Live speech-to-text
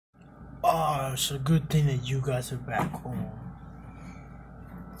Oh, it's a good thing that you guys are back home.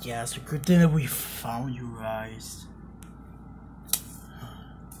 Yeah, it's a good thing that we found you guys.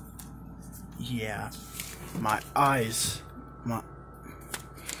 Yeah, my eyes,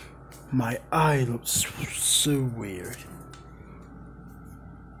 my eye looks so weird.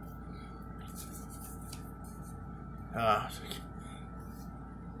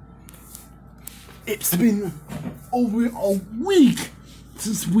 It's been over a week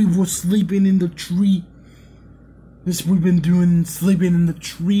since we were sleeping in the tree. This we've been doing sleeping in the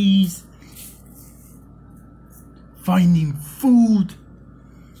trees, finding food,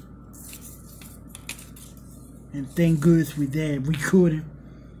 and thank goodness we did. We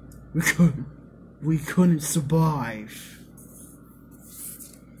couldn't survive.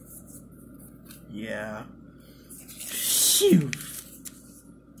 Yeah. Phew.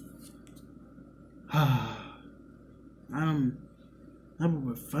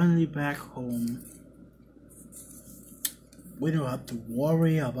 We're finally back home. We don't have to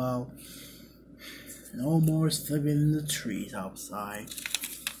worry about no more sleeping in the trees outside.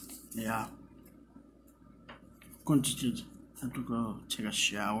 Yeah. Going to have to go take a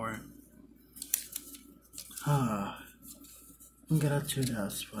shower. I'm gonna do that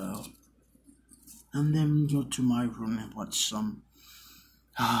as well. And then go to my room and watch some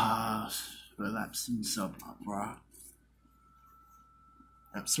relaxing soap opera.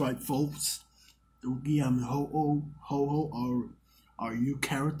 That's right, folks. Lugia and Ho-Ho are new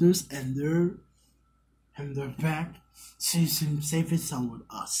characters, and they're back chasing safe and sound with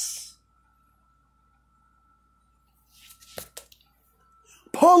us.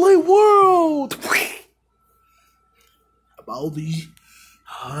 Parley World. About the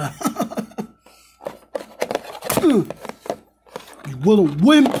you want to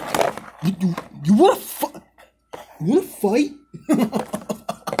wimp? You want to fight? You want to fight?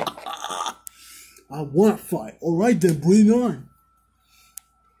 I want to fight. Alright then, bring it on.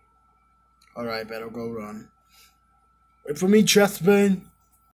 Alright, better go run. Wait for me, Chessman.